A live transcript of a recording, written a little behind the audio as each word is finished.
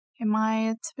In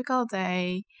my typical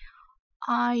day,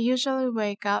 I usually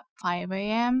wake up 5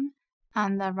 a.m.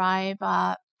 and arrive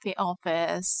at the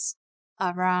office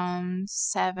around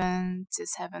 7 to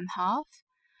 7:30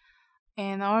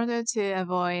 in order to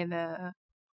avoid the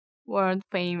world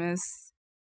famous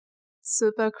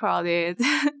super crowded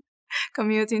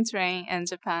commuting train in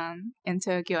Japan, in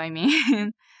Tokyo, I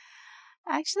mean.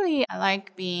 Actually, I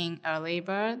like being early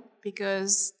bird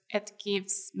because it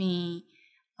gives me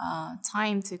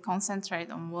time to concentrate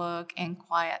on work in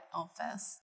quiet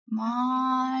office.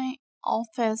 My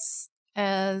office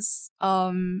is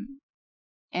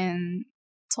in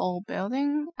tall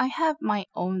building. I have my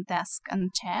own desk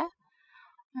and chair,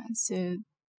 and so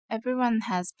everyone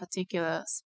has particular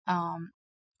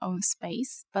own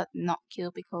space, but not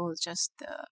cubicle, just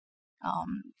the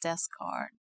desk or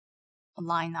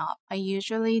line up. I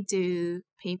usually do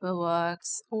paperwork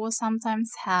or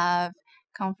sometimes have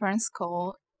conference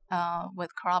call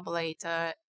with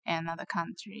collaborator in other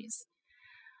countries.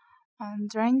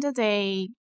 During the day,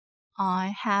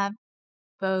 I have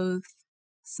both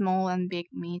small and big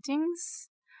meetings,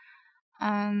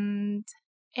 and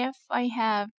if I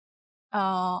have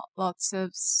lots of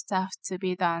stuff to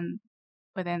be done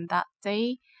within that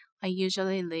day, I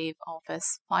usually leave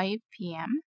office 5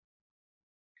 p.m.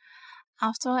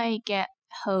 After I get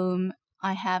home,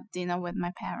 I have dinner with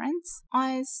my parents.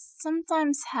 I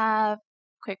sometimes have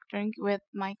quick drink with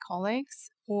my colleagues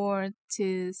or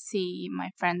to see my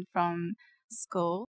friend from school.